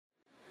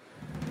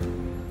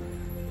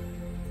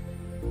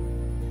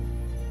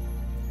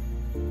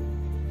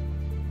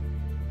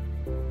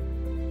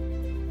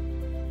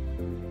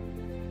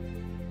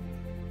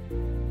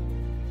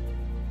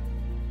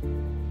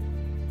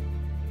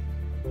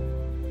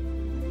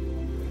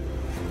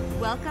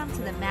Welcome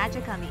to the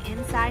Magic on the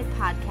Inside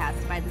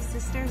podcast by the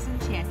Sisters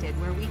Enchanted,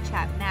 where we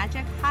chat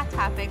magic, hot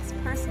topics,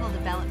 personal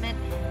development,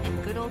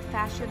 and good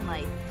old-fashioned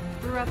life.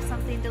 Brew up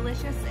something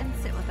delicious and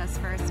sit with us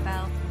for a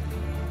spell.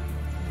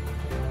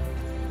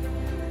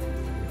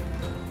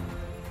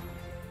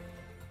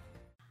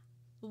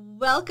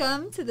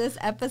 Welcome to this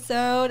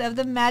episode of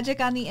the Magic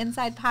on the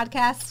Inside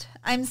podcast.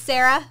 I'm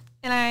Sarah.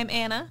 And I'm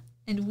Anna.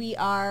 And we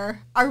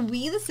are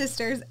we the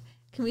sisters?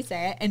 Can we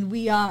say it? And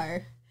we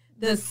are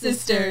the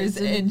Sisters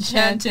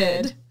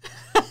Enchanted.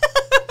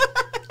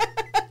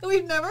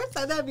 We've never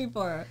said that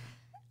before.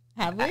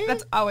 Have we?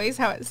 That's always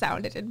how it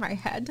sounded in my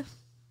head.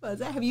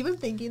 Was it? Have you been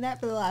thinking that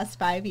for the last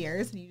 5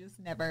 years and you just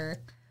never?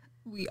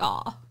 We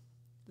are.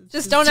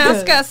 Just don't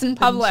ask us in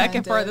public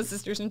if we're the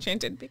Sisters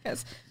Enchanted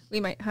because we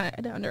might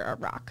hide under a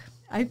rock.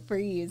 I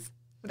freeze.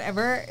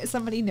 Whenever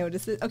somebody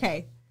notices.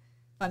 Okay.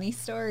 Funny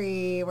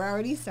story. We're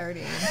already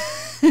starting.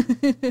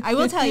 I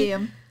will tell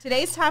you,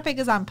 today's topic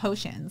is on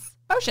potions.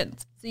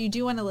 Potions. So you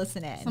do want to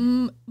listen in.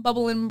 Some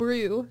bubble and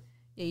brew.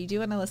 Yeah, you do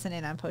want to listen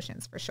in on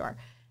potions for sure.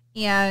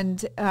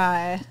 And,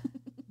 but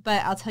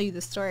I'll tell you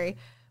the story.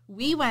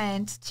 We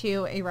went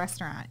to a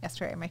restaurant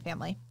yesterday, my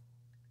family.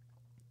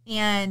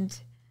 And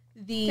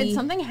Did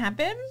something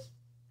happen?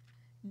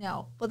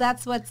 No. Well,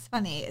 that's what's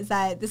funny is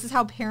that this is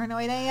how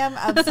paranoid I am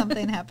of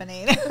something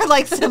happening.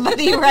 Like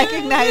somebody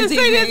recognizing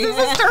me. This is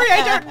a story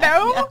I don't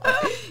know.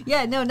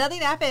 Yeah, no, nothing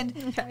happened.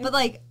 Okay. But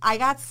like I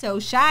got so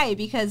shy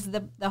because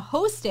the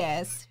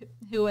hostess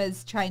who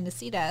was trying to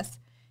seat us,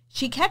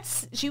 she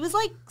was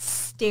like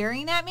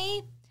staring at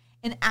me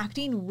and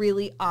acting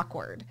really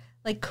awkward.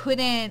 Like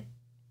couldn't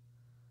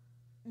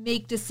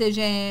make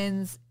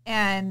decisions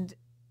and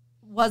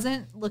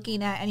wasn't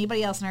looking at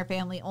anybody else in our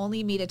family,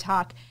 only me to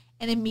talk.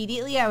 And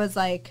immediately I was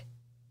like,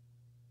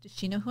 does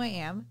she know who I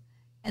am?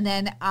 And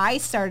then I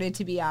started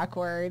to be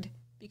awkward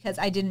because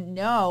I didn't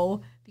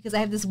know, because I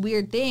have this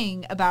weird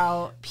thing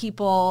about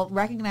people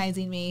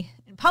recognizing me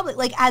in public,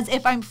 like as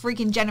if I'm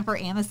freaking Jennifer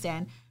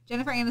Aniston.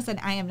 Jennifer Aniston,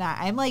 I am not.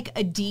 I'm like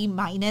a D-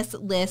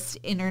 list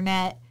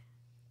internet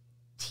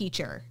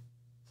teacher,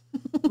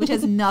 which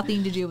has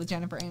nothing to do with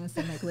Jennifer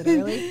Aniston, like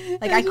literally.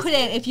 Like I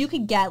couldn't, if you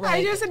could get like.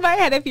 I just in my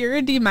head, if you're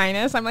a D-,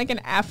 I'm like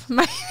an F-.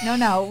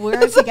 No,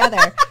 we're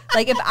together.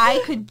 Like if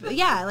I could,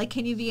 yeah, like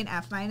can you be an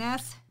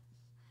F-?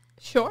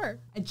 Sure.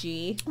 A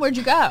G. Where'd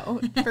you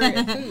go for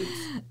your foods?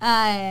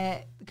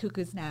 The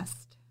Cuckoo's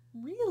Nest.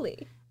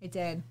 Really? I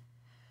did.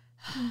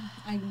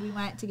 We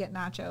went to get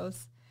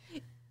nachos.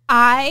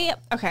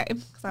 Okay.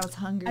 Because I was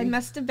hungry. I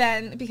must have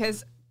been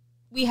because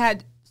we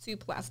had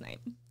soup last night.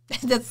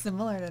 That's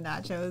similar to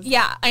nachos.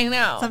 Yeah, I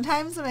know.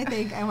 Sometimes when I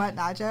think I want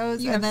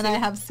nachos and then I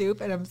have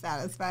soup and I'm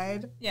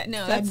satisfied. Yeah,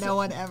 no. Said no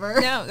one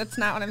ever. No, that's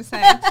not what I'm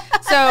saying.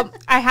 So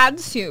I had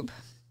the soup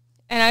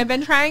and I've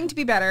been trying to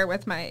be better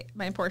with my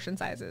portion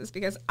sizes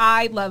because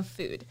I love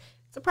food.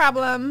 It's a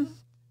problem.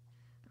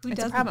 Who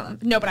doesn't? A problem.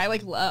 No, but I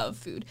like love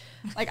food.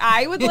 Like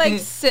I would like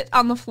sit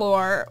on the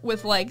floor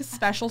with like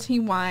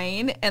specialty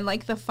wine and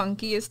like the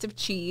funkiest of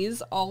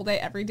cheese all day,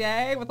 every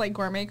day with like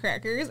gourmet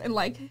crackers and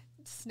like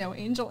snow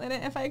angel in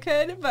it if I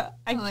could, but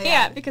I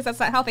can't because that's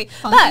not healthy.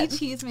 Funky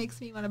cheese makes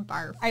me want to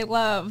barf. I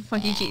love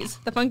funky cheese.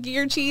 The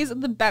funkier cheese,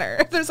 the better.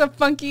 If there's a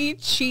funky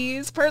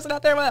cheese person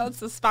out there that wants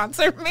to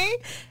sponsor me,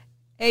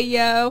 hey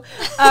yo.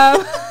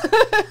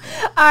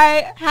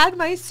 I had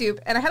my soup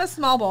and I had a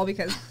small bowl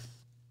because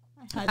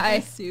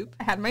I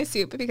had my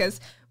soup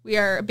because we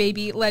are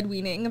baby led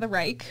weaning the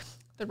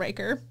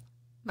Riker,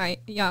 my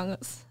young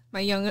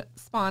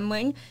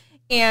spawnling.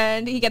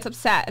 And he gets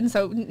upset. And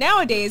so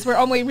nowadays we're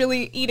only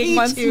really eating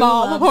one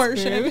small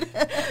portion.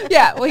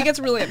 Yeah, well, he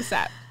gets really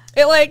upset.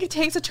 It like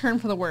takes a turn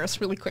for the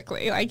worse really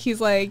quickly. Like he's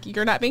like,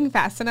 you're not being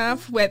fast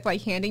enough with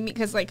like handing me,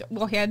 because like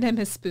we'll hand him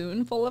his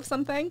spoon full of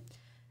something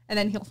and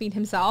then he'll feed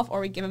himself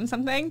or we give him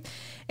something.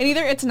 And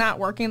either it's not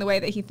working the way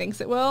that he thinks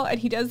it will. And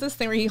he does this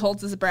thing where he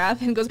holds his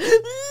breath and goes, and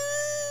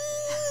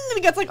he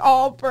gets like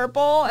all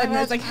purple and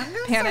there's like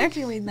panic.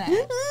 Doing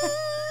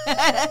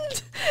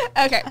that.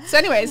 Okay, so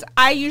anyways,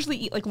 I usually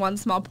eat like one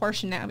small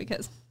portion now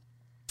because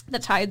the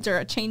tides are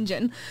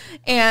a-changing.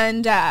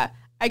 And I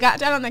got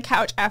down on the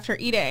couch after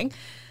eating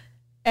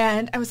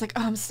and I was like,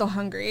 oh, I'm still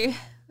hungry.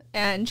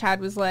 And Chad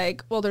was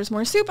like, well, there's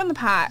more soup in the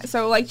pot,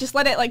 so like just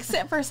let it like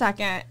sit for a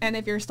second, and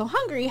if you're still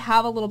hungry,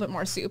 have a little bit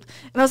more soup.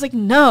 And I was like,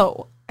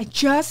 no, I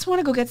just want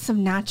to go get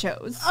some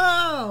nachos.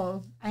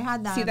 Oh, I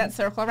had that. See that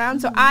circle around?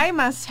 Mm-hmm. So I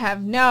must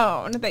have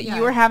known that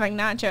you were having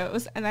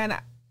nachos, and then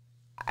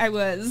I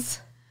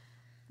was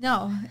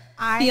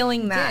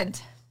feeling that.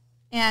 Did.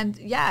 And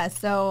yeah,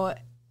 so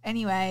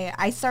anyway,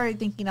 I started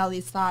thinking all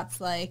these thoughts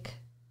like,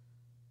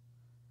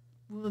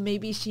 well,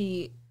 maybe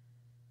she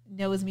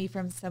knows me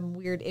from some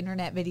weird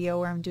internet video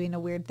where I'm doing a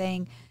weird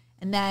thing.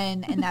 And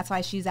that's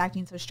why she's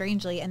acting so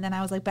strangely. And then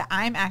I was like, but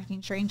I'm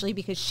acting strangely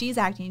because she's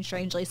acting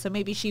strangely. So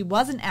maybe she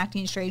wasn't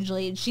acting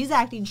strangely and she's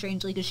acting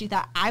strangely because she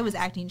thought I was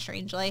acting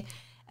strangely.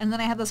 And then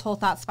I had this whole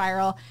thought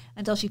spiral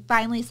until she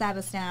finally sat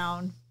us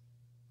down.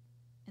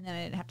 And then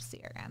I didn't have to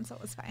see her again, so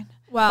it was fine.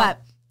 Well,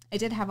 but I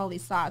did have all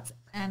these thoughts,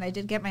 and I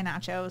did get my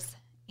nachos,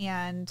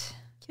 and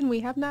Can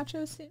we have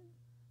nachos soon?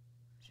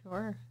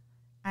 Sure.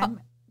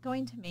 I'm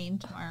going to Maine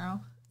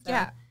tomorrow. So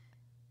yeah.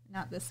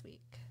 Not this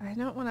week. I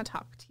don't want to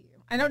talk to you.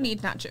 I don't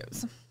need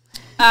nachos.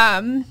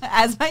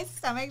 As my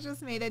stomach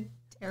just made a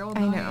terrible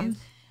noise.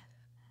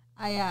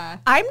 I know.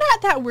 I'm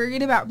not that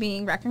worried about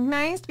being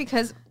recognized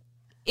because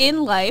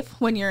in life,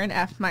 when you're an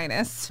F-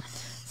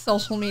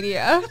 social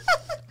media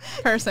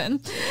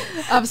person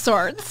of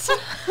sorts,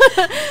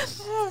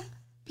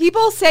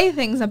 people say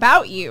things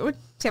about you,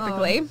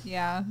 typically.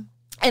 Yeah.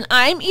 And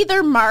I'm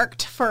either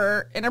marked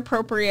for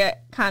inappropriate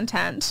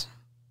content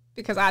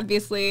because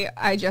obviously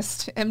I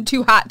just am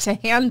too hot to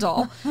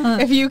handle.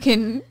 If you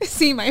can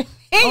see my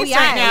face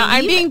right now,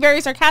 I'm being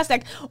very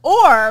sarcastic.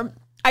 Or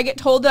I get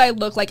told that I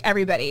look like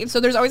everybody. So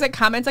there's always like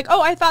comments like,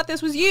 oh, I thought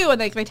this was you. And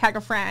like they tag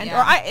a friend.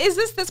 Yeah. Or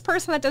is this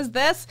person that does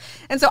this?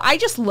 And so I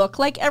just look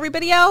like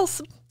everybody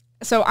else.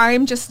 So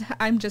I'm just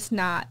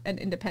not an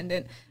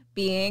independent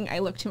being. I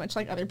look too much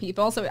like other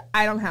people. So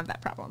I don't have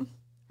that problem.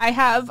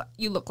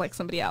 You look like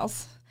somebody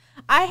else.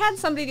 I had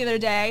somebody the other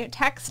day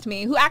text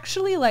me who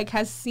actually like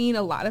has seen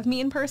a lot of me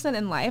in person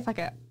in life, like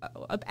a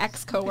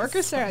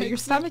ex-coworker. Sarah, your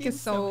stomach is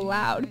so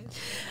loud.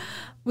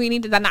 We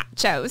needed the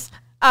nachos.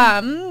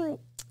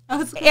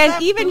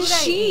 And even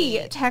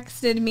she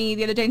texted me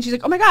the other day and she's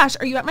like, oh my gosh,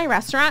 are you at my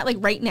restaurant like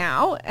right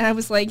now? And I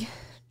was like,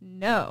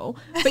 no,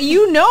 but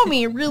you know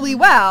me really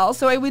well.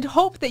 So I would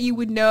hope that you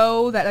would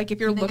know that like if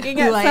you're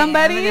looking at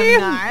somebody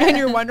and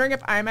you're wondering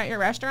if I'm at your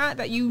restaurant,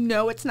 that you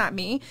know it's not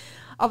me.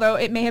 Although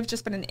it may have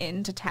just been an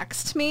in to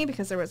text me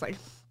because there was like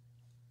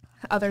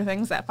other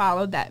things that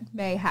followed that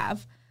may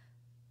have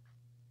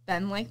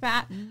been like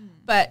that.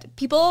 But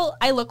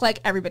I look like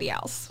everybody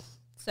else.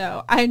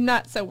 So I'm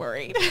not so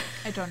worried.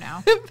 I don't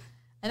know.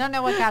 I don't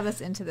know what got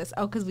us into this.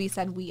 Oh, because we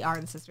said we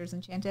are the Sisters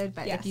Enchanted.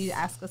 But if you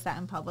ask us that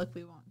in public,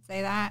 we won't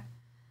say that.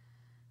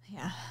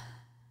 Yeah.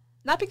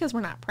 Not because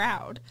we're not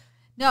proud.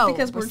 No.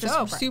 Because we're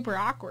just super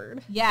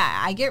awkward. Yeah.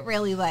 I get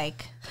really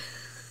like,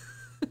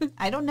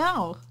 I don't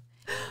know.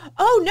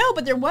 Oh, no,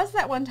 but there was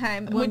that one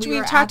time which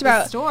we talked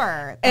about. Food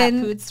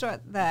store.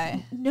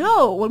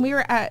 No, when we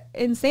were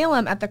in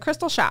Salem at the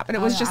Crystal Shop, and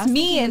it was just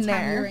me in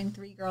there. We were in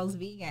Three Girls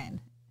Vegan.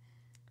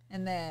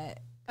 And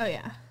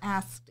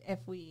asked if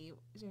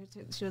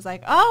she was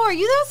like, oh, are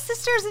you those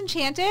Sisters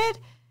Enchanted?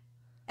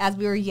 As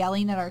we were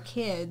yelling at our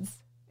kids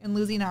and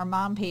losing our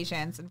mom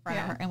patience in front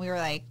of her. And we were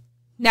like,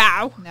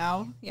 no.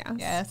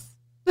 Yes.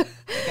 I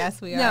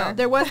guess we are. No,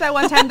 there was that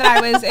one time that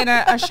I was in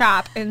a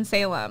shop in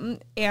Salem,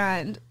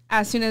 and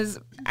as soon as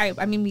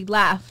we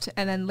left,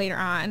 and then later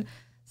on,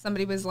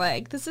 somebody was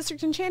like, the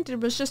Sisters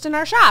Enchanted was just in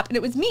our shop, and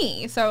it was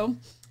me. So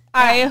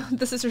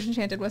the Sisters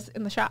Enchanted was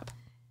in the shop.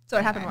 So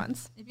it happened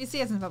once. If you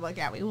see us in public,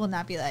 we will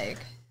not be like,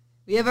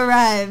 we have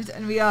arrived,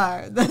 and we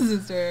are the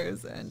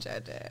Sisters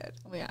Enchanted.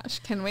 Oh my gosh,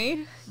 can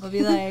we? We'll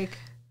be like...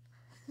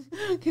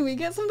 Can we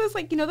get some of those,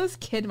 like, you know those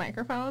kid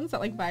microphones that,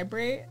 like,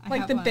 vibrate?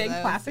 Like, the big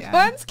plastic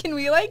ones? Can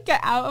we, like, get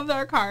out of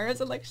our cars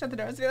and, like, shut the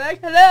doors and be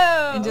like,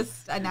 hello? And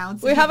just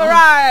announce we have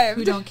arrived.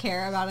 Who don't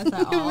care about us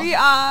at all. We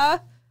are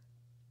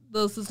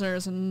the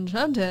Sisters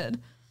Enchanted.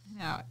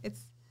 No, I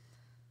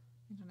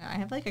don't know. I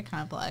have, like, a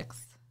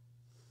complex.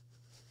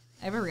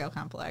 I have a real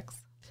complex.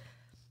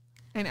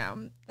 I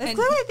know. That's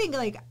clearly, I think,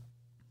 like,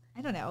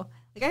 I don't know.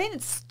 Like, I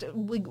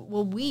didn't,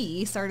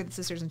 we started the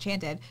Sisters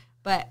Enchanted.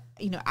 But,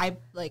 you know, I,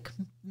 like,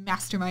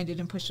 masterminded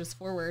and pushed us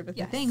forward with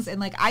the things. And,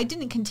 like, I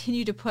didn't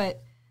continue to put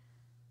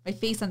my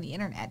face on the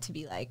internet to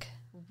be, like,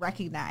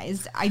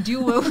 recognized. I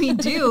do what we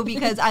do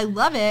because I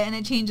love it and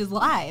it changes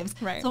lives.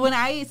 Right. So when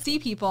I see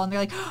people and they're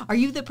like, are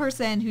you the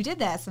person who did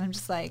this? And I'm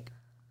just like,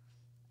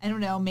 I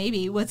don't know,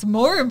 maybe. What's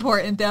more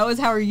important, though, is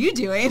how are you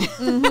doing?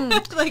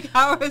 Mm-hmm. Like,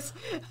 how is...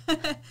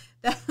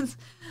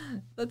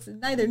 that's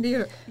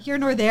neither here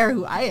nor there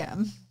who I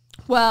am.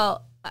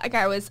 Well, like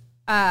I was...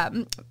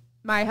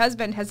 my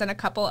husband has done a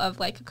couple of,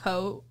 like,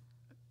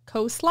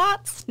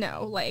 co-slots.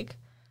 No, like...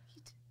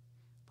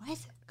 What?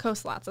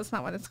 Co-slots. That's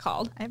not what it's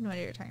called. I have no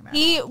idea what you're talking about.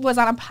 He was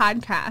on a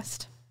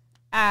podcast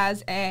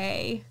as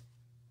a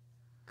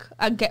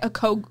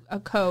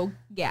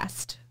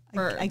co-guest.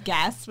 A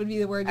guest would be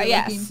the word you're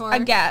looking for? A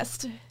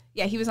guest.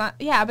 Yeah, he was on...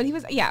 Yeah, but he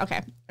was... Yeah,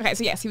 okay. Okay,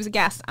 so yes, he was a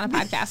guest on a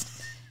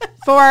podcast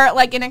for,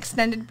 like, an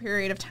extended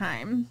period of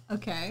time.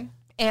 Okay.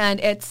 And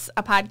it's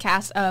a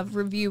podcast of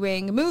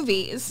reviewing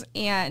movies,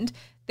 and...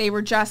 They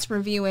were just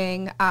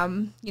reviewing,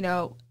 you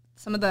know,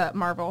 some of the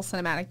Marvel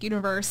Cinematic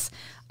Universe.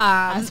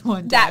 As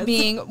one does. That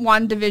being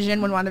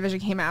WandaVision, when WandaVision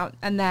came out,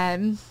 and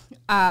then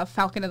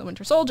Falcon and the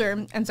Winter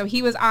Soldier. And so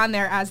he was on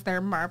there as their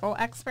Marvel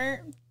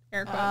expert,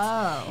 air quotes.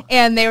 Oh.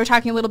 And they were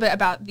talking a little bit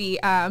about the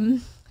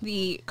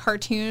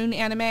cartoon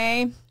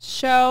anime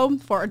show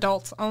for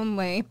adults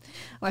only,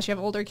 unless you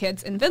have older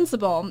kids,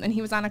 Invincible. And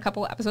he was on a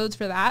couple episodes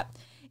for that.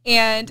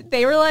 And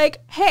they were like,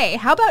 hey,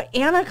 how about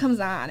Anna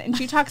comes on and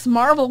she talks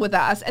Marvel with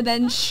us, and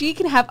then she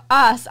can have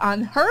us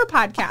on her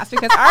podcast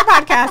because our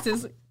podcast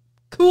is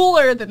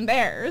cooler than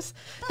theirs.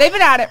 They've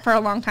been at it for a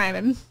long time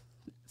and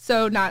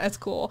so not as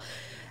cool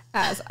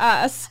as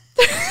us.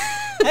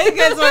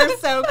 Because we're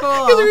so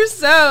cool. Because we're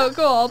so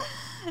cool.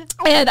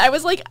 And I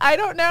was like, I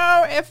don't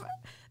know if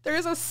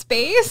there's a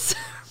space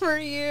for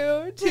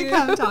you to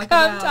come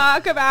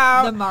talk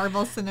about the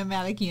Marvel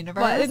Cinematic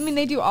Universe. Well, I mean,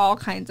 they do all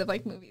kinds of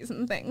like movies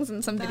and things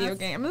and some video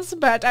games,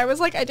 but I was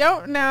like, I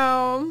don't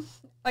know.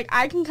 Like,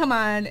 I can come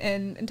on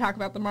and talk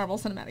about the Marvel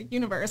Cinematic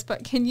Universe,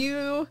 but can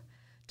you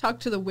talk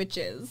to the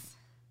witches?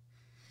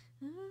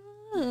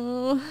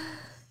 Oh.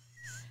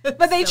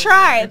 But they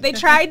tried. Weird. They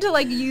tried to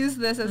like use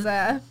this as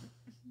a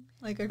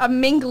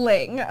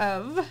mingling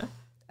of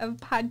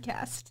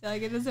podcast.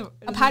 Like, it doesn't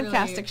a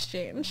podcast really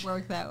exchange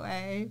work that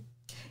way.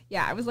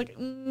 Yeah, I was like,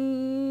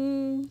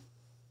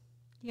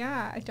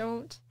 yeah, I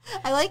don't.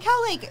 I like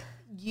how like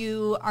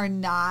you are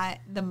not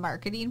the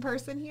marketing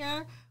person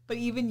here, but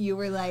even you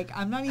were like,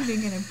 I'm not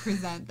even going to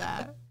present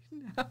that.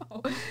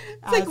 No.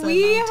 It's like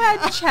we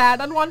had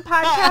Chad on one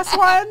podcast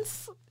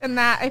once, and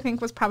that I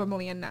think was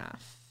probably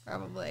enough.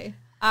 Probably.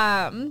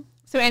 So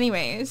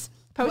anyways,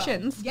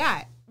 potions. Well,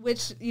 yeah.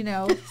 Which, you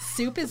know,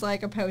 soup is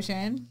like a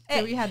potion.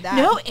 So we had that.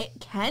 No, it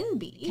can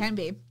be. It can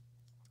be.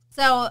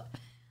 So,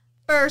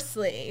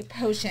 firstly,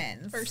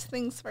 potions. First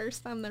things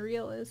first, I'm the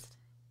realist.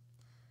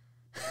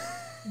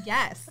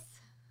 Yes.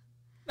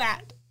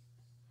 That.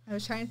 I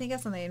was trying to think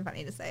of something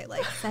funny to say.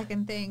 Like,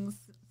 second,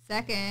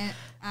 and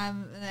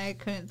I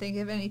couldn't think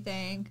of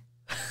anything.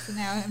 So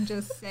now I'm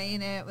just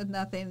saying it with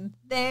nothing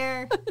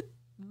there.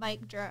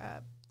 Mic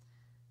drop.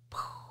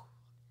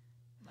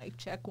 Mic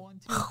check 1,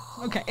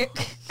 2. Okay.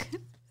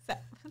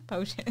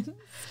 Potions.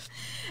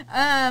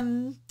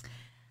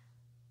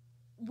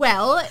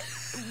 Well,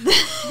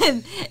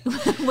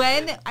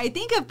 when I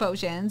think of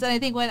potions, and I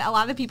think when a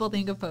lot of people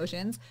think of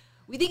potions,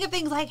 we think of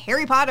things like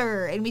Harry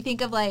Potter, and we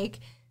think of like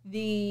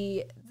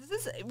this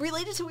is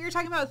related to what we were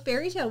talking about with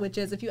fairy tale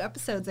witches a few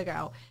episodes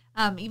ago.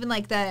 Even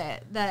like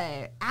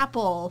the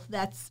apple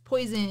that's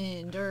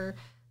poisoned, or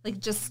like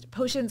just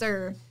potions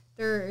they're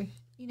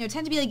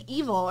tend to be like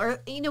evil, or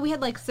we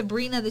had like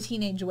Sabrina the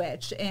Teenage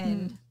Witch,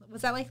 and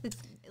was that like the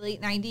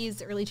late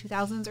 90s, early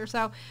 2000s or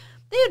so?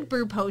 They would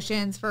brew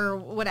potions for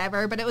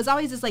whatever, but it was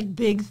always this like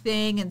big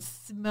thing and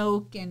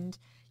smoke, and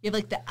you have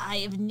like the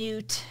eye of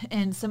Newt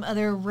and some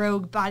other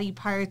rogue body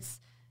parts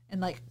and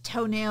like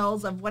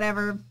toenails of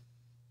whatever.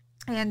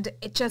 And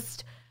it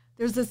just,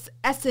 there's this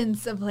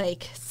essence of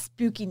like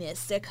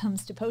spookiness that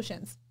comes to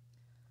potions.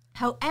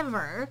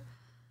 However,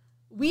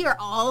 we are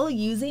all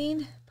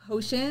using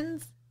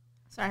potions.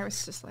 Sorry, I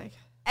was just like,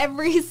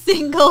 every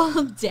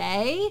single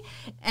day,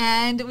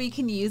 and we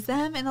can use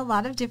them in a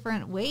lot of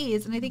different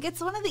ways. And I think it's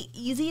one of the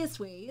easiest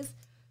ways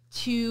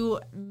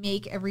to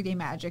make everyday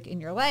magic in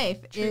your life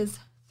is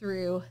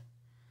through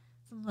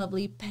some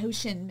lovely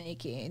potion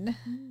making.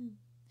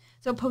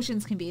 So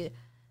potions can be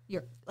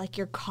your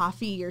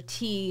coffee, your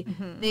tea.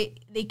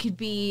 They could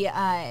be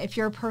if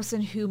you're a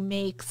person who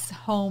makes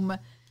home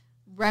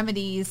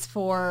remedies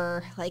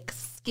for like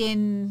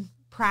skin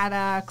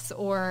products,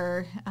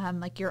 or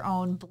like your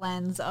own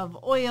blends of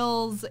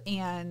oils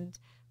and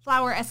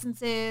flower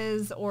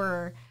essences,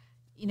 or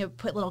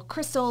put little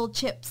crystal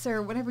chips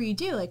or whatever you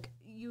do. Like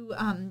you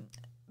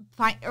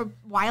find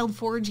wild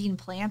foraging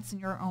plants in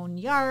your own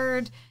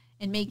yard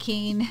and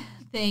making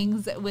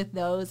things with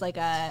those, like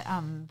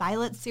a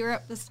violet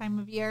syrup this time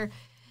of year.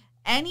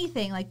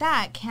 Anything like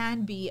that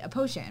can be a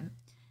potion.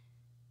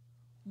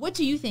 What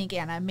do you think,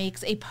 Anna,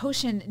 makes a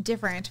potion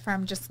different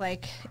from just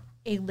like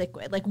a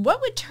liquid? Like, what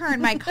would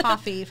turn my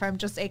coffee from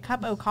just a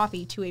cup of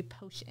coffee to a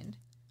potion?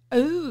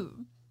 Oh,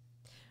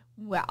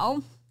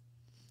 well,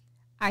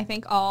 I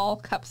think all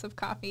cups of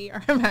coffee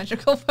are a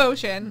magical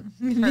potion.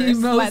 The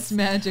most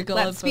magical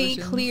of potions. Let's be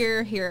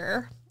clear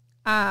here.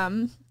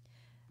 That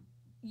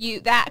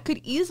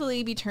could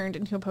easily be turned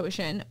into a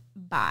potion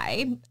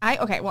by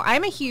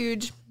I'm a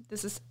huge,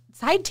 this is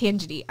side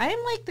tangenty. I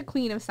am like the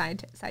queen of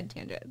side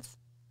tangents.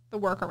 The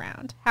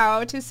workaround,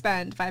 how to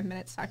spend 5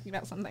 minutes talking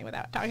about something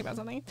without talking about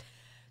something.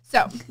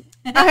 So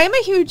I'm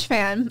a huge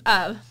fan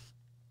of,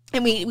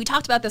 and we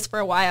talked about this for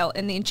a while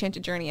in the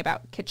Enchanted Journey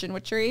about kitchen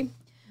witchery,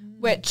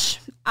 which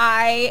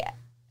Can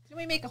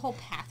we make a whole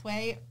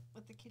pathway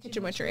with the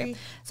kitchen witchery?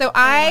 So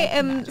I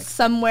am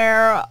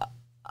somewhere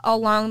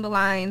along the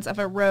lines of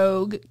a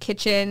rogue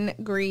kitchen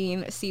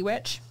green sea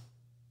witch.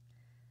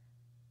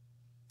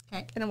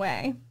 Okay. In a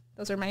way.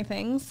 Those are my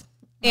things.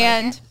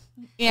 And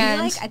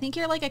I think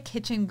you're like a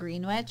kitchen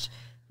green witch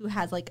who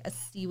has like a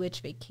sea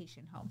witch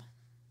vacation home.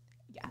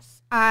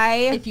 Yes.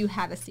 If you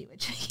had a sea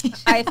witch vacation.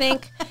 I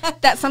think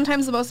that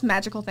sometimes the most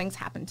magical things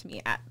happen to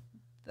me at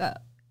the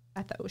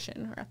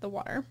ocean or at the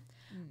water.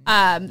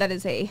 That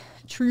is a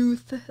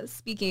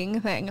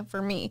truth-speaking thing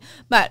for me.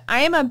 But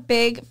I am a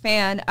big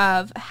fan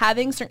of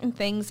having certain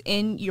things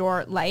in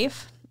your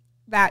life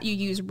that you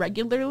use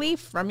regularly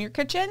from your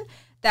kitchen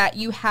that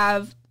you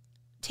have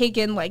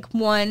taken like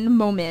one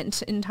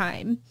moment in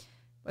time,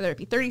 whether it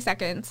be 30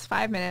 seconds,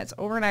 5 minutes,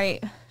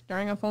 overnight,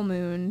 during a full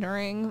moon,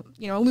 during,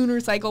 a lunar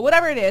cycle,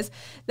 whatever it is,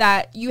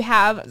 that you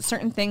have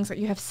certain things that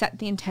you have set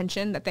the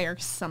intention that they are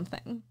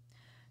something.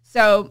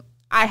 So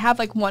I have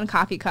like one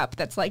coffee cup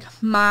that's like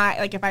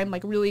if I'm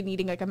like really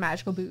needing like a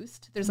magical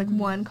boost, there's like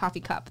one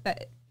coffee cup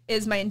that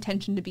is my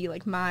intention to be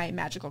like my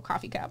magical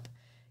coffee cup.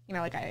 You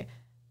know, like I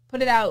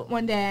put it out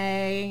one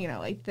day, you know,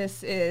 like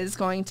this is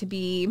going to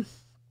be,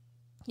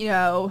 you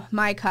know,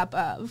 my cup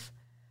of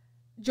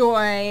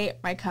joy,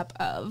 my cup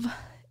of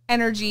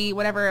energy,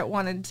 whatever it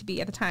wanted to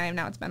be at the time.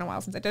 Now it's been a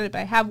while since I did it, but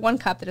I have one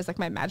cup that is like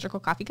my magical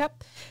coffee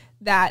cup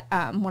that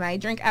when I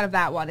drink out of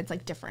that one, it's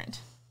like different.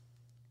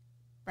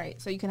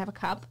 Right? So you can have a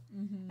cup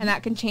and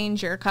that can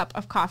change your cup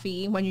of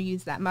coffee when you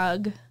use that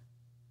mug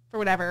for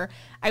whatever.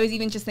 I was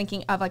even just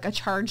thinking of like a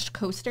charged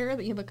coaster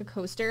that you have like a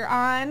coaster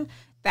on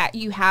that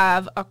you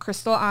have a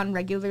crystal on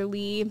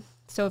regularly.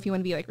 So if you want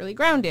to be like really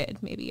grounded,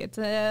 maybe it's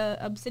a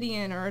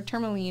obsidian or a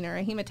tourmaline or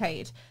a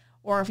hematite.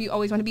 Or if you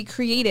always want to be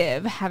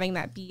creative, having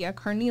that be a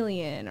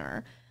carnelian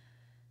or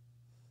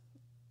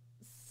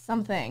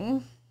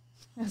something.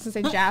 I was going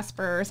to say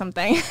jasper or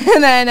something.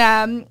 And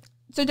then,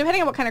 so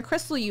depending on what kind of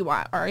crystal you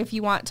want, or if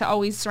you want to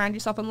always surround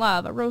yourself in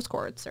love, a rose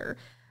quartz or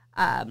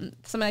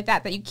something like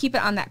that, that you keep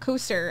it on that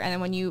coaster. And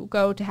then when you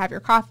go to have your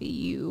coffee,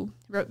 you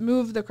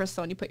remove the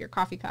crystal and you put your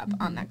coffee cup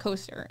on that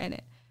coaster, and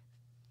it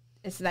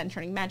is then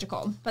turning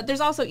magical. But there's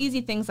also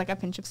easy things like a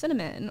pinch of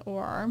cinnamon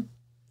or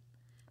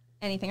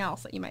anything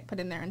else that you might put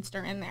in there and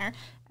stir in there,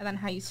 and then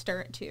how you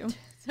stir it too.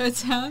 So it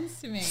sounds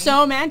to me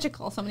so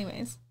magical, so many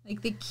ways.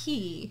 Like the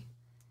key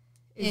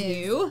is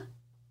you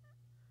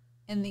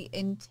and the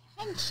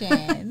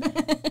intention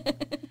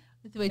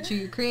with which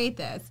you create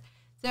this.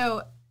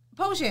 So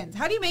potions.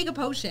 How do you make a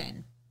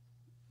potion?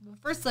 Well,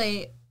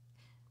 firstly,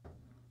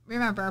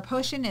 remember a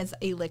potion is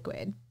a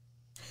liquid,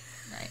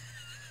 right?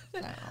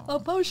 So, a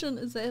potion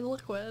is a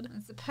liquid. I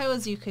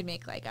suppose you could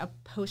make like a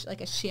potion, like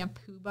a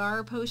shampoo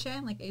bar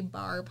potion, like a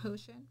bar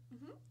potion,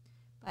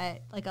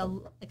 but like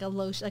a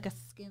lotion, like a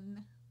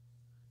skin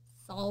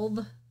salve,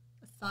 a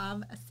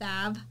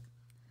salve.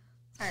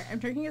 All right, I'm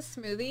drinking a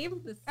smoothie.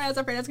 I was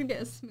afraid I was gonna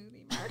get a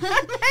smoothie mark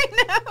on my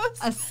nose.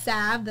 A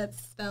salve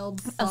that's spelled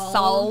a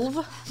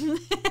salve.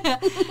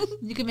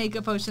 You can make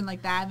a potion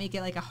like that. Make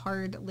it like a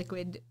hard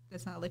liquid.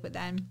 That's not a liquid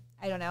then.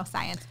 I don't know,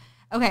 science.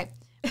 Okay,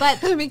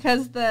 but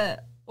because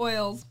the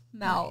oils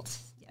melt,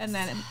 right. And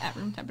then at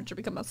room temperature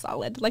become a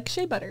solid, like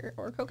shea butter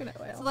or coconut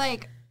oil. So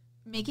like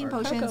making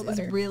potions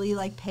is really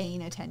like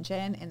paying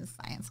attention in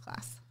science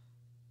class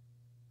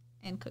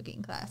and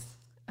cooking class.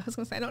 I was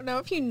going to say, I don't know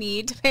if you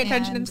need to pay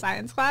attention in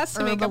science class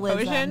to make a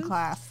potion.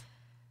 Class.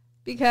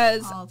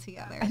 Because all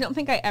together. I don't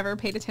think I ever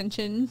paid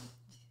attention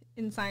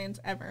in science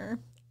ever.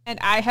 And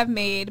I have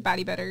made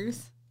body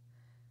butters.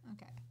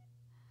 Okay.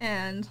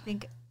 And I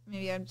think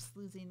maybe I'm just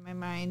losing my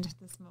mind at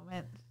this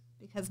moment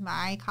because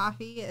my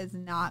coffee is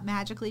not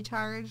magically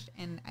charged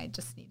and I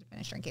just need to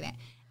finish drinking it.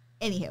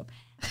 Anywho,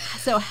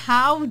 so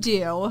how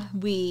do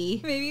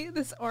we... Maybe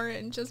this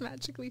orange is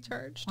magically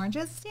charged.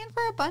 Oranges stand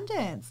for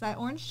abundance. That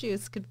orange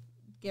juice could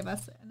give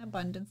us an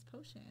abundance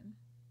potion.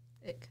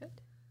 It could.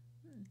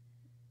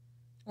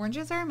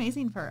 Oranges are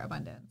amazing for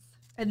abundance.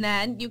 And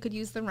then you could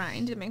use the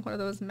rind to make one of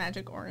those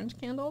magic orange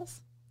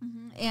candles.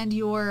 And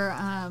your,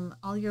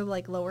 all your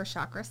like lower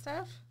chakra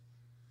stuff.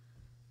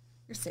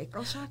 Your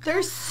sacral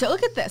chakra.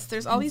 Look at this.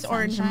 There's all these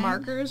orange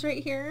markers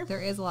right here.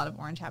 There is a lot of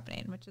orange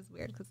happening, which is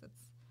weird because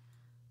it's,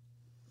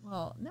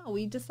 well, no,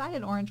 we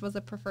decided orange was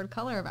a preferred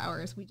color of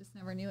ours. We just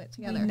never knew it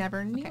together. We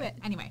never knew it.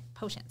 Anyway,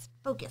 potions.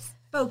 Focus,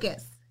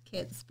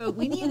 kids.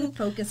 We need a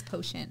focus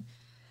potion.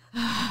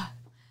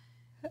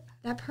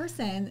 That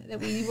person that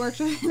we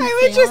worked with.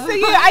 I was just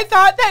thinking, I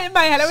thought that in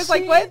my head. I was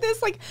like, what is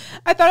this? Like,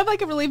 I thought of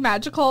like a really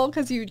magical,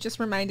 because you just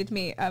reminded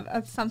me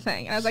of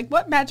something. And I was like,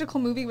 what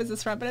magical movie was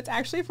this from? But it's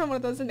actually from one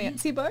of those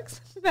Nancy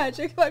books.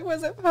 Magic, like,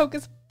 was it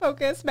Hocus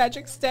Pocus,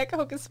 Magic Stick,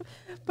 Hocus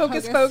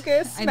Pocus,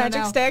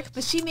 Magic Stick?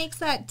 But she makes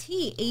that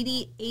tea,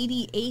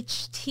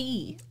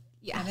 ADHD.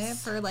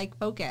 Yes. For like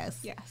focus.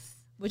 Yes.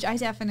 Which I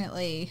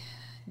definitely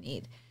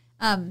need.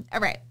 All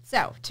right.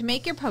 So to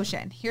make your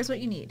potion, here's what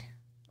you need.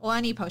 Well,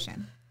 any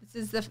potion.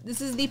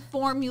 This is the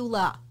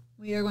formula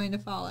we are going to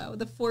follow.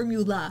 The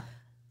formula.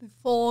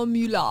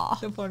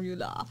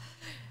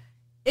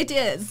 It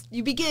is.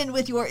 You begin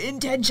with your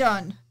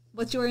intention.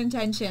 What's your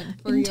intention?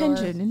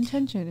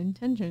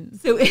 Intention.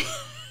 So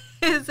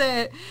is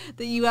it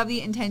that you have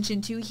the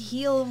intention to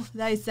heal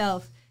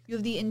thyself? You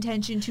have the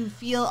intention to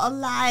feel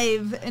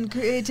alive and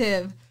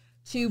creative,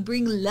 to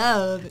bring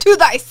love to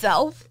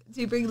thyself,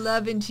 to bring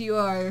love into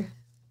your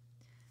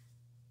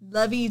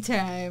lovey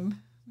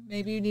time.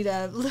 Maybe you need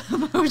a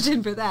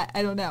potion for that.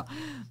 I don't know.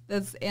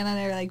 That's Anna and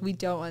I are like, we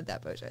don't want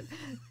that potion.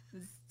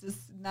 It's just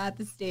not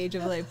the stage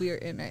of life we are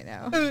in right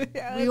now.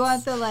 Yeah, we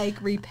want the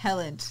like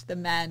repellent, the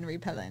man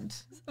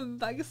repellent. Some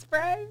bug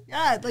spray.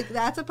 Yeah, like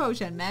that's a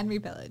potion, man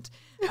repellent.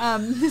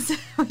 So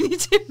we need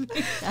to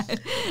make that.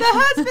 The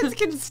husbands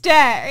can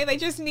stay. They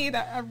just need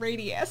a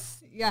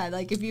radius. Yeah,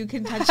 like if you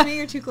can touch me,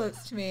 you're too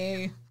close to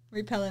me.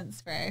 Repellent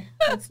spray.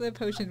 That's the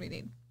potion we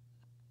need.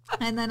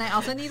 And then I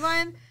also need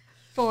one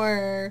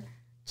for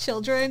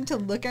children to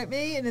look at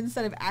me and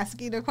instead of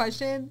asking a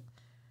question,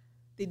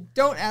 they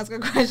don't ask a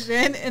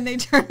question, and they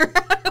turn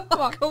around and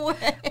walk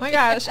away. Oh my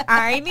gosh,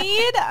 I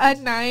need a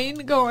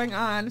 9 going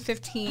on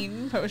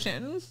 15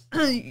 potion.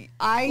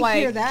 I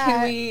hear that.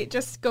 Can we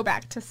just go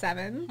back to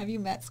 7? Have you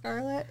met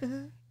Scarlett?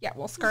 Yeah,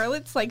 well,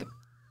 Scarlett's like,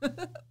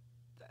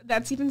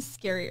 that's even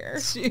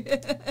scarier.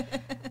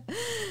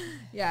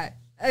 Yeah.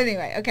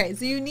 Anyway, okay,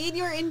 so you need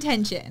your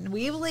intention.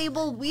 We've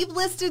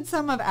listed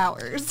some of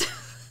ours.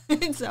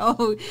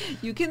 So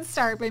you can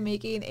start by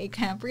making a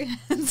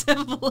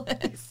comprehensive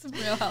list.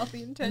 Real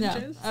healthy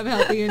intentions. No, of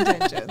healthy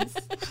intentions.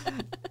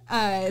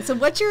 So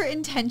what's your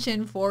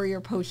intention for your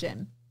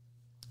potion?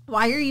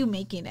 Why are you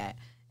making it?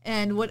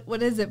 And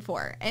what is it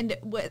for? And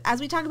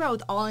as we talk about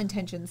with all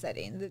intention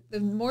setting, the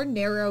more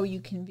narrow you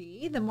can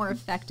be, the more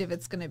effective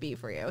it's going to be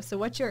for you. So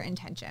what's your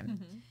intention?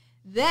 Mm-hmm.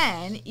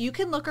 Then you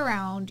can look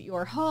around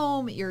your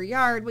home, your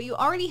yard, what you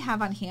already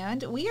have on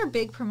hand. We are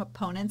big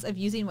proponents of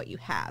using what you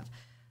have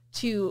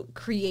to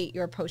create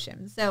your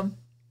potion. So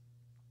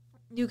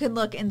you can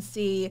look and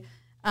see,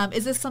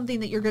 is this something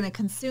that you're going to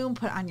consume,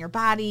 put on your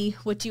body?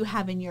 What do you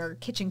have in your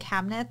kitchen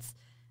cabinets?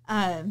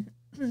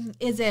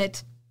 Is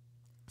it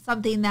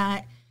something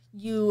that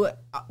you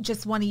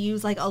just want to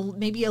use, like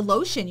maybe a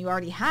lotion you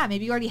already have?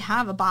 Maybe you already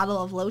have a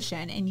bottle of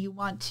lotion and you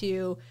want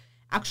to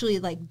actually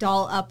like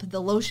doll up the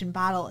lotion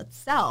bottle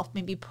itself.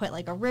 Maybe put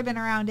like a ribbon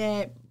around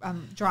it,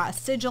 draw a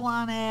sigil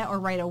on it, or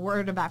write a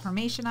word of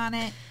affirmation on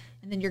it.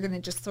 And then you're going to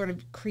just sort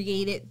of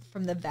create it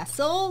from the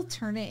vessel,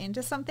 turn it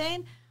into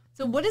something.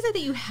 So what is it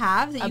that you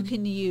have that you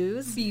can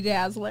use?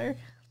 Bedazzler.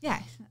 Yeah.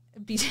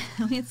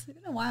 It's been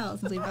a while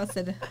since we've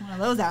busted one of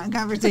those out in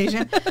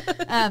conversation.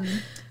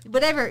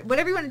 Whatever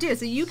you want to do.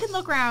 So you can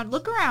look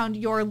around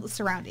your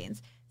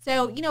surroundings.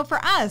 So, you know, for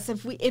us,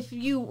 if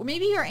you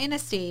maybe you're in a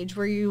stage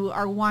where you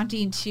are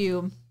wanting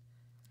to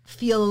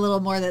feel a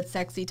little more that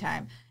sexy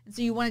time. And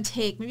so you want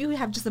to maybe we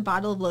have just a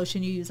bottle of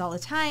lotion you use all the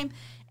time,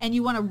 and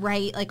you want to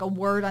write like a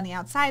word on the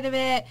outside of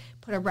it,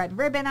 put a red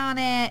ribbon on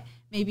it.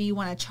 Maybe you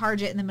want to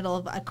charge it in the middle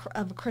of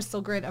a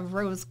crystal grid of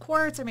rose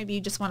quartz, or maybe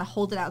you just want to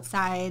hold it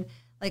outside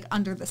like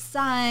under the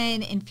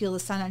sun and feel the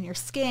sun on your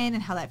skin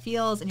and how that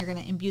feels, and you're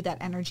going to imbue that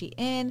energy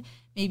in.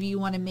 Maybe you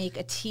want to make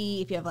a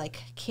tea, if you have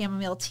like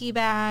chamomile tea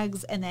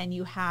bags, and then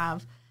you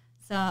have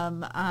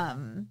some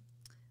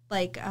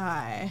like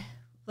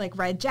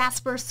red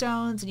jasper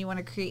stones, and you want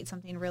to create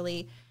something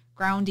really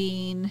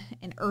grounding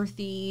and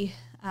earthy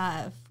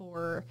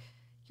for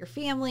your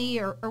family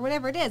or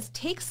whatever it is.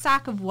 Take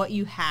stock of what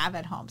you have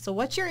at home. So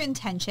what's your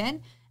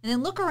intention? And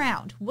then look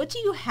around. What do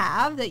you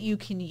have that you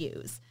can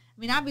use?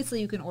 I mean, obviously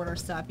you can order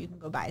stuff. You can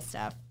go buy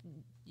stuff.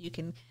 You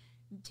can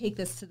take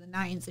this to the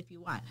nines if you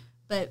want.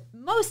 But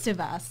most of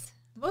us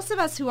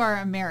who are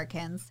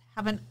Americans,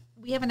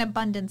 we have an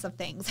abundance of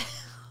things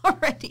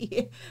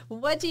already.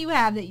 What do you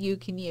have that you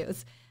can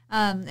use?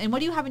 And what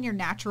do you have in your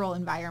natural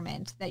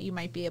environment that you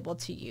might be able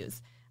to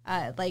use?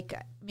 Like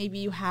maybe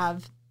you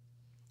have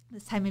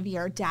this time of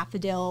year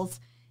daffodils,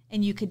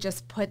 and you could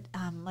just put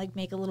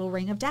make a little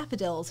ring of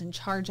daffodils and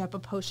charge up a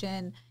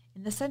potion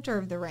in the center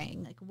of the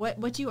ring. Like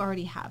what do you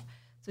already have?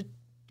 So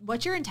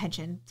what's your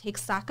intention? Take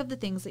stock of the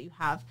things that you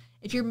have.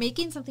 If you're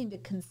making something to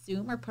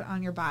consume or put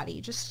on your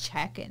body, just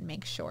check and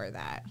make sure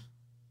that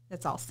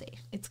that's all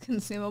safe. It's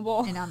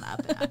consumable. And on the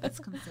up and up, it's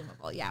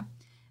consumable, yeah.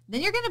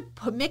 Then you're going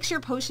to mix your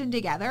potion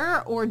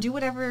together, or do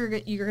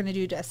whatever you're going to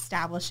do to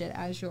establish it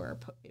as your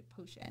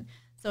potion.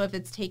 So if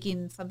it's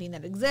taking something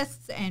that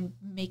exists and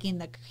making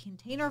the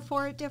container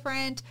for it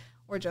different,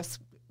 or just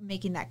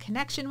making that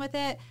connection with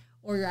it,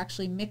 or you're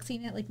actually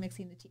mixing it, like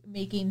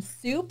making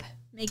soup,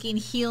 making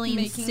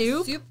healing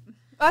soup. Well,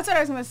 that's what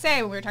I was going to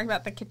say when we were talking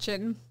about the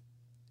kitchen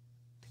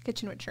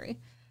witchery,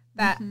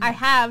 that I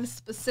have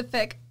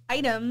specific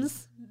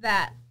items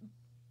that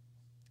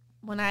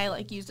when I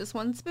like use this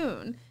one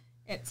spoon,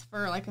 it's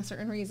for like a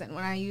certain reason.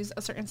 When I use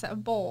a certain set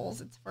of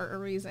bowls, it's for a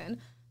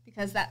reason,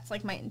 because that's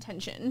like my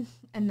intention.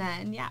 And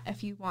then, yeah,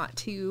 if you want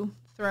to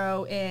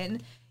throw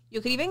in,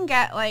 you could even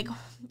get like,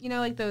 you know,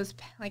 like those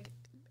like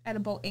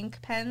edible ink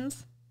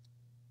pens.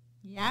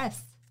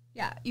 Yes.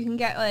 Yeah, you can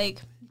get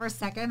like... For a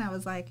second, I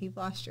was like, you've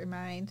lost your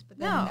mind. But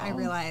then I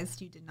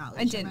realized you did not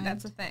lose your mind. I didn't.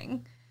 That's the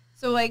thing.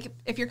 So, like,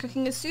 if you're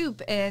cooking a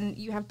soup and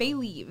you have bay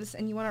leaves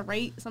and you want to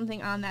write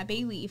something on that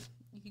bay leaf,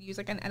 you could use,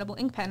 like, an edible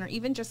ink pen, or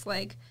even just,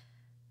 like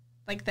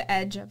the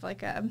edge of,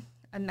 like, a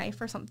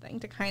knife or something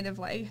to kind of,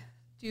 like,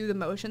 do the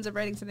motions of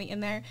writing something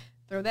in there.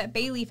 Throw that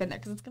bay leaf in there,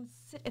 because it's going to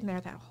sit in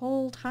there that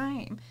whole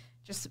time,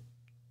 just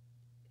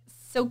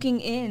soaking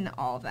in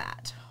all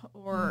that.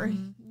 Or,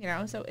 you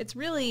know, so it's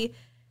really,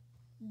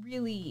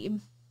 really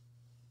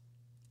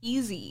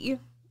easy,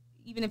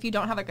 even if you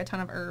don't have, like, a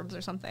ton of herbs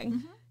or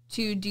something,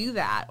 to do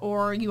that.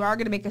 Or you are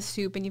going to make a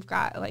soup and you've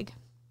got, like,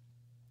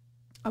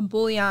 a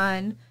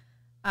bouillon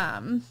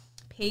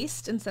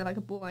paste instead of, like,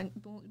 a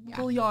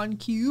bouillon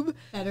cube.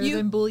 Better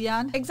than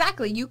bouillon.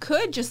 Exactly. You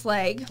could just,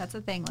 like... That's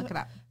a thing. Look it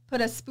up.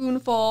 Put a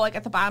spoonful, like,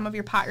 at the bottom of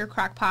your pot, your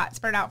crock pot,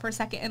 spread it out for a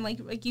second, and,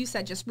 like you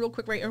said, just real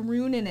quick, write a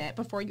rune in it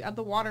before you add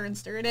the water and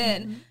stir it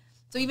in.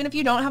 So even if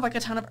you don't have, like, a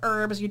ton of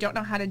herbs, you don't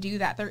know how to do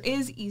that, there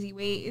is easy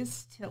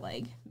ways to,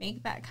 like,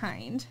 make that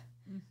kind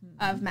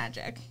of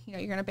magic. You know,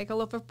 you're going to bake a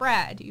loaf of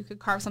bread. You could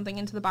carve something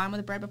into the bottom of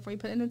the bread before you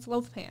put it in its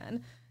loaf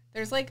pan.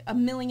 There's like a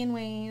million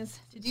ways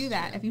to do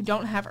that if you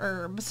don't have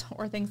herbs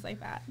or things like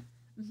that.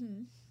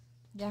 Mm-hmm.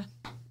 Yeah.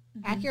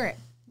 Mm-hmm. Accurate.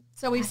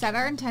 So we set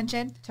our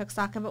intention, took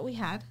stock of what we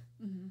had,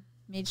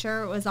 made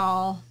sure it was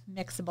all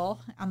mixable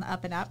on the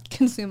up and up.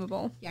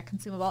 Consumable. Yeah,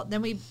 consumable.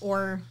 Then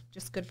or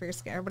just good for your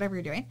skin or whatever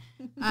you're doing.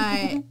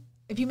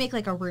 If you make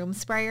like a room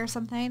spray or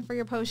something for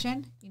your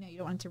potion, you know, you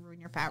don't want it to ruin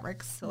your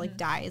fabrics. So like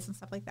dyes and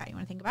stuff like that you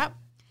want to think about.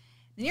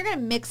 Then you're going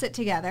to mix it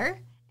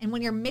together. And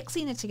when you're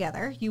mixing it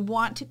together, you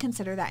want to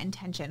consider that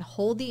intention.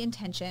 Hold the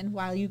intention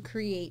while you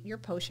create your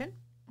potion.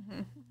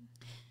 Mm-hmm.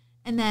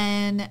 And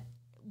then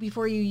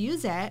before you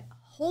use it,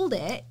 hold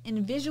it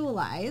and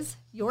visualize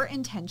your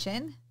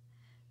intention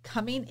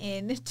coming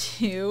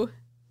to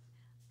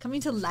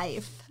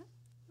life.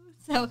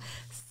 So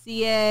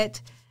see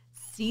it,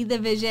 see the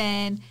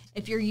vision.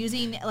 If you're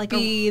using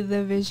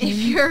if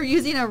you're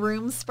using a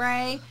room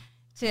spray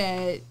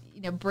to,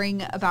 you know,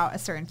 bring about a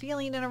certain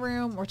feeling in a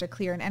room or to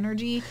clear an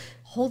energy,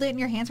 hold it in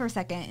your hands for a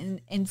second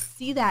and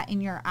see that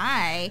in your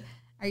eye.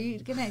 Are you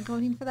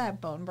going for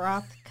that bone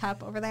broth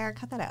cup over there?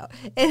 Cut that out.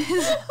 It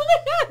is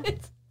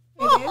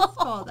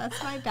full.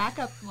 That's my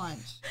backup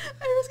lunch. I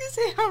was going to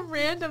say how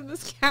random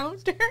this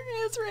counter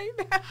is right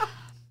now.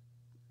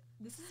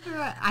 This is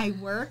where I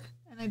work,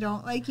 and I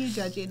don't like you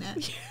judging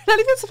it. You're not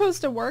even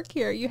supposed to work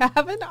here. You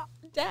have a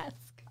desk.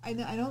 I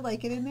don't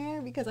like it in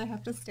there because I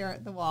have to stare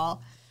at the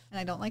wall, and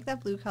I don't like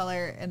that blue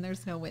color, and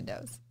there's no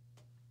windows.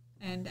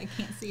 And I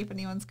can't see if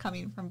anyone's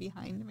coming from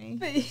behind me.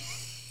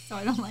 So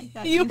I don't like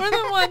that. You were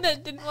the one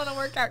that didn't want to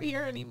work out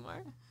here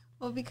anymore.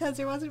 Well, because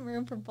there wasn't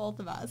room for both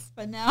of us.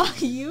 But now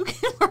you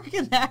can work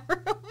in that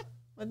room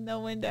with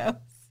no windows.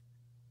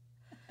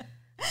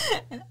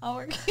 And I'll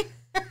work here.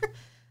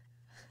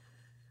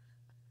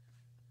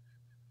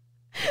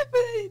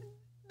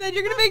 But then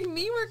you're going to make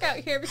me work out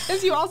here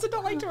because you also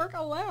don't like to work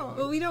alone.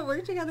 Well, we don't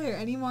work together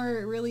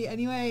anymore, really,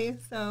 anyway,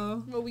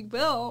 so. Well, we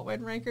will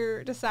when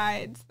Riker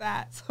decides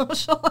that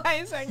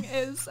socializing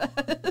is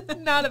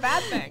not a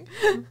bad thing.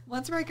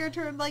 Once Riker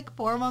turned,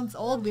 4 months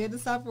old, we had to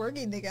stop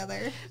working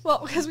together.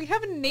 Well, because we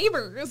have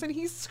neighbors, and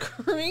he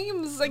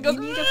screams and goes,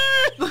 we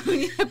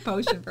need a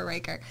potion for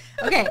Riker.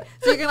 Okay,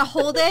 so you're going to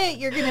hold it,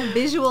 you're going to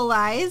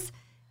visualize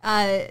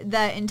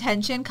the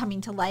intention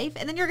coming to life,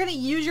 and then you're going to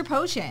use your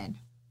potion.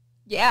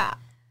 Yeah.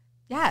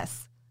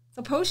 Yes.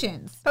 So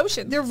potions.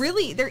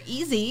 They're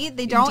easy.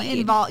 They don't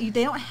they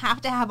don't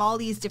have to have all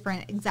these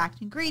different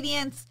exact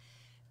ingredients.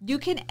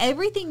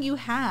 Everything you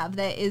have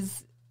that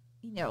is,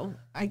 you know,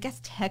 I guess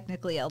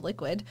technically a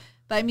liquid,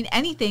 but I mean,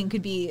 anything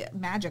could be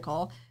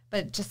magical,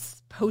 but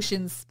just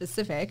potions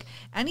specific.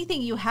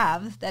 Anything you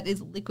have that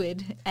is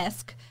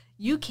liquid-esque,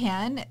 you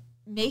can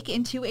make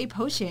into a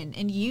potion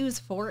and use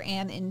for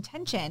an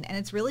intention. And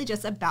it's really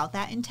just about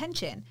that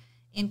intention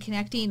and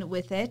connecting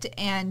with it.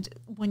 And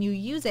when you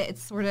use it,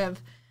 it's sort of,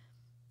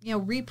 you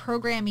know,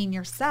 reprogramming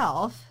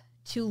yourself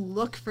to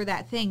look for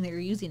that thing that you're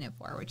using it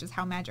for, which is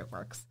how magic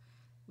works.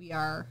 We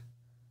are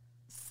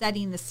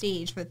setting the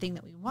stage for the thing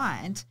that we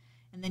want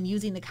and then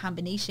using the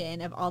combination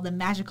of all the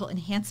magical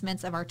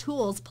enhancements of our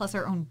tools plus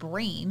our own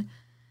brain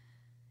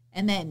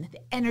and then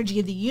the energy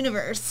of the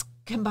universe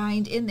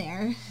combined in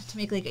there to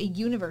make like a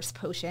universe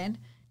potion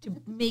to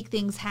make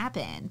things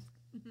happen.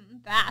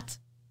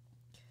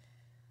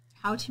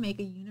 How to make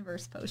a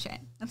universe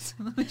potion. That's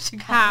what we should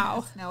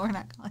call it. No, we're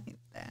not calling it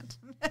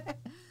that.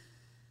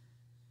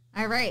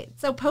 All right.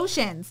 So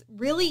potions,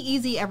 really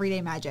easy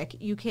everyday magic.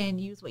 You can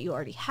use what you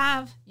already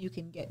have. You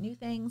can get new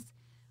things.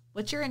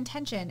 What's your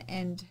intention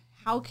and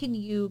how can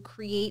you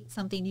create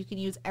something you can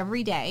use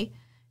every day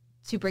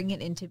to bring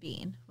it into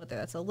being, whether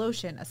that's a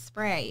lotion, a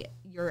spray,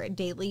 your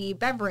daily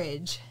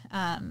beverage,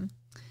 a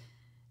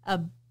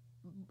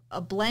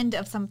blend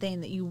of something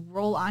that you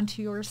roll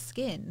onto your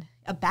skin,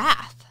 a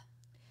bath.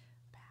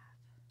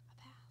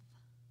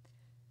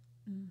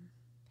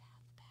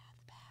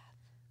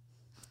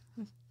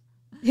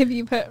 If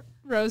you put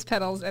rose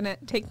petals in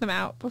it, take them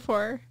out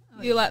before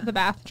you let the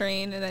bath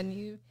drain, and then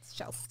you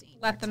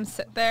let them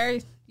sit there.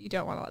 You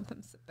don't want to let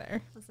them sit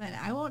there. Listen,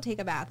 I won't take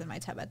a bath in my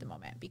tub at the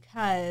moment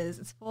because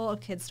it's full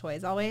of kids'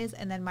 toys always,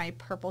 and then my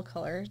purple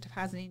color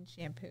depositing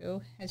shampoo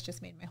has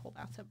just made my whole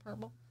bathtub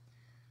purple.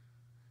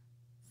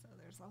 So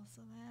there's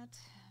also that.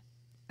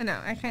 I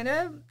know. I kind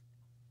of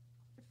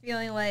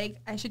feeling like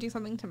I should do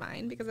something to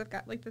mine because I've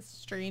got like this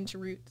strange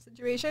root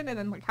situation, and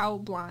then like how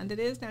blonde it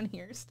is down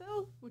here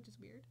still, which is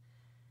weird.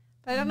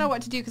 But I don't know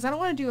what to do because I don't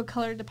want to do a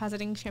color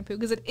depositing shampoo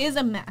because it is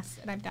a mess,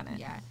 and I've done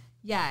it.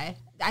 Yeah.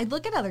 I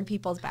look at other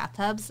people's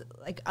bathtubs,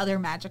 like other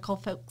magical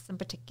folks in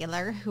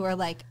particular, who are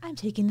like, I'm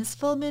taking this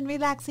full moon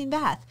relaxing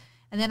bath.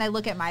 And then I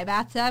look at my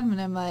bathtub,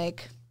 and I'm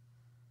like,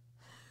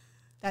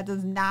 that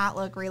does not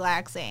look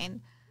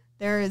relaxing.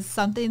 There is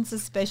something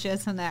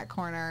suspicious in that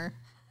corner.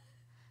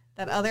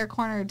 That other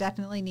corner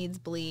definitely needs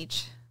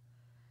bleach.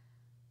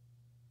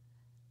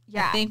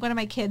 Yeah. I think one of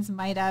my kids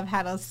might have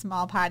had a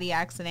small potty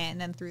accident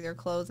and then threw their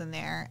clothes in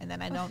there, and then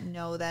I don't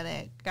know that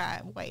it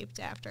got wiped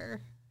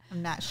after.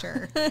 I'm not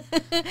sure.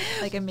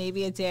 Like,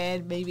 maybe it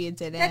did, maybe it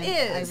didn't. That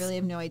is. I really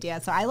have no idea.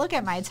 So I look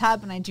at my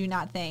tub and I do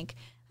not think,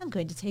 I'm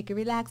going to take a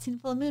relaxing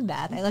full moon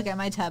bath. I look at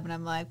my tub and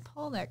I'm like,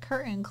 pull that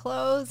curtain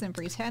close and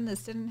pretend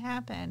this didn't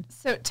happen.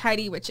 So,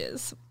 Tidy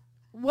Witches,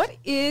 what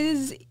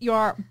is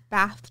your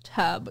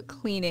bathtub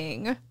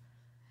cleaning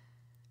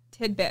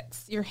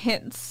tidbits, your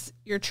hints,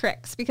 your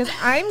tricks? Because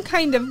I'm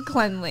kind of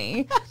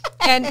cleanly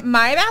and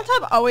my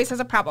bathtub always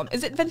has a problem.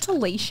 Is it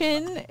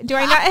ventilation? Do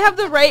I not have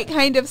the right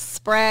kind of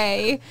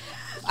spray?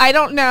 I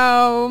don't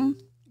know.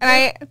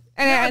 A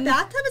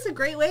bathtub is a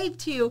great way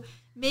to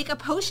make a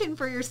potion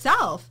for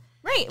yourself.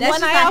 Right. That's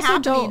When I also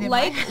don't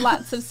like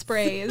lots of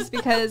sprays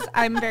because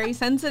I'm very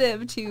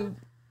sensitive to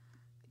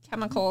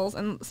chemicals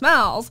and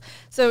smells.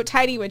 So,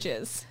 Tidy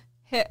Witches,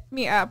 hit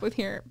me up with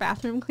your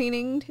bathroom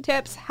cleaning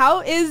tips.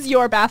 How is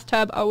your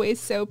bathtub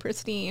always so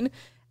pristine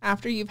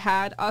after you've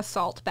had a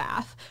salt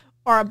bath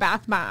or a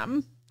bath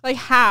bomb? Like,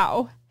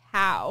 how?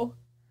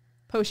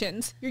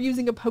 Potions. You're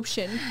using a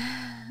potion.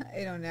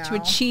 I don't know. To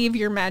achieve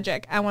your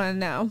magic. I want to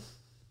know.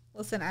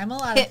 Listen, I'm a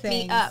lot of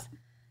things. Me up.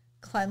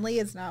 Cleanly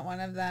is not one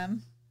of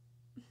them.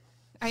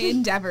 I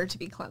endeavor to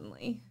be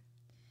cleanly.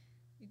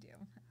 You do.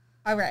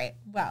 All right.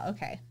 Well,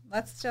 okay.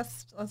 Let's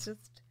just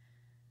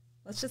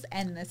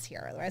end this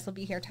here. Otherwise, we'll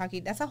be here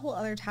talking. That's a whole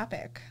other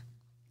topic.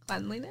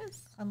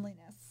 Cleanliness.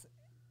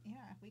 Yeah,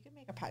 we could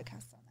make a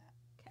podcast on that.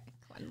 Okay.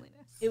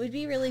 Cleanliness. It would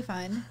be really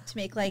fun to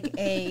make like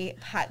a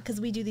pot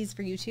because we do these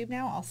for YouTube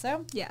now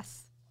also.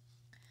 Yes.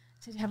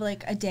 To have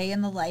like a day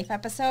in the life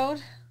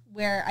episode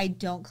where I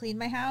don't clean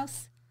my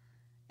house.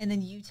 And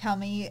then you tell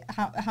me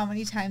how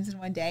many times in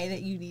one day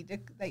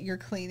that you're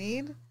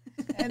cleaning,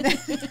 and,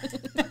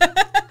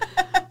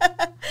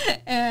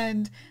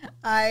 and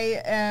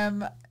I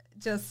am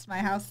just, my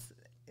house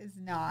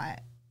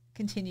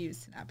continues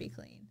to not be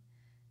clean,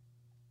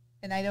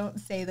 and I don't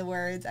say the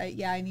words.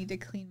 I need to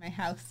clean my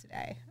house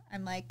today.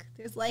 I'm like,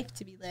 there's life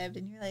to be lived,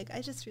 and you're like,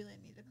 I just really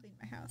need to clean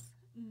my house.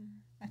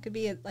 That could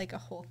be a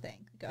whole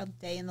thing, like a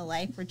day in the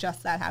life where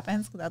just that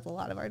happens, because that's a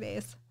lot of our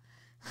days.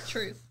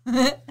 Truth.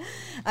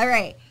 All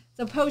right.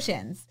 So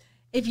potions.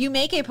 If you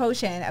make a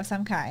potion of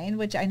some kind,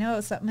 which I know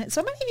so many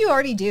of you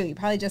already do, you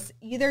probably just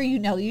either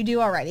you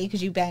do already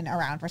because you've been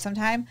around for some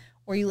time,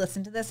 or you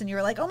listen to this and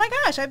you're like, oh my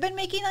gosh, I've been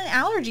making an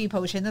allergy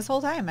potion this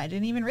whole time. I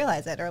didn't even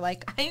realize it. Or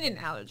like, I need an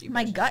allergy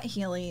my gut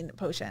healing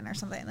potion or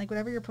something, like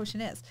whatever your potion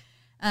is.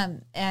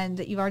 And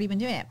you've already been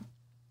doing it.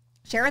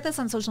 Share with us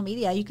on social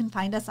media. You can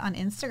find us on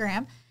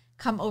Instagram.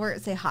 Come over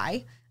and say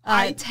hi.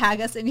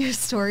 Tag us in your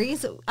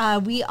stories.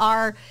 We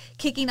are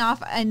kicking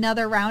off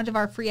another round of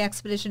our free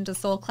Expedition to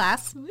Soul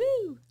class.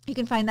 Woo! You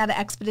can find that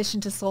at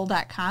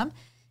expeditiontosoul.com.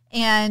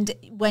 And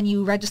when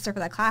you register for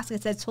that class, like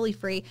I said, it's totally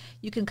free.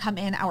 You can come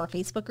in our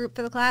Facebook group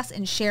for the class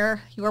and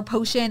share your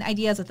potion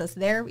ideas with us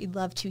there. We'd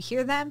love to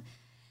hear them.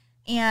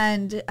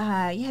 And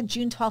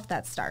June 12th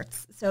that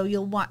starts. So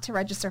you'll want to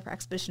register for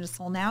Expedition to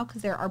Soul now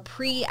because there are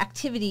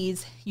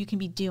pre-activities you can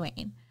be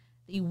doing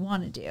that you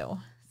want to do.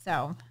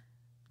 So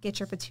get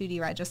your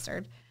patootie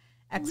registered,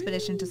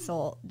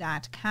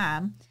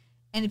 expeditiontosoul.com.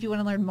 And if you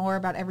want to learn more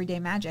about everyday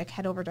magic,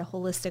 head over to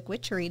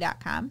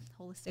holisticwitchery.com,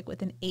 holistic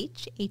with an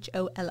H,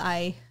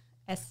 HOLISTIC,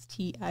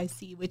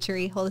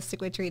 witchery,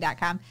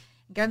 holisticwitchery.com.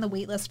 And get on the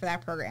wait list for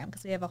that program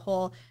because we have a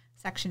whole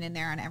section in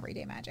there on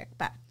everyday magic.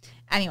 But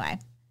anyway,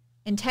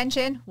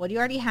 intention, what do you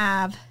already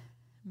have?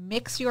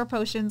 Mix your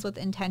potions with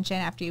intention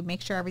after you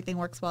make sure everything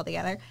works well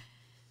together.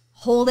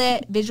 Hold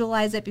it,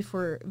 visualize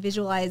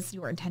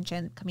your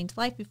intention coming to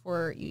life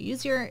before you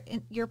use your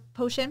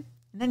potion,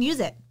 and then use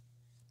it.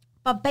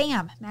 But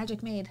bam,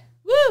 magic made.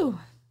 Woo!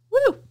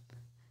 Woo!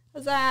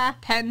 Huzzah!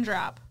 Pen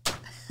drop.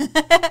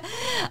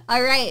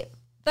 All right,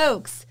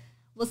 folks.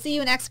 We'll see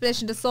you in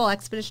Expedition to Soul,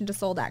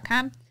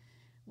 expeditiontosoul.com.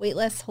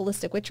 Waitlist,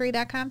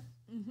 holisticwitchery.com.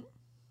 Mm-hmm.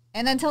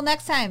 And until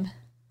next time,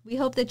 we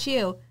hope that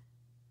you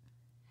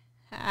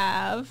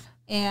have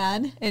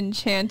an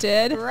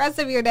enchanted rest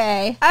of your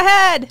day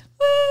ahead.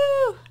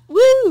 Woo!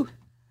 Woo!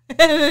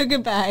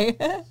 Goodbye.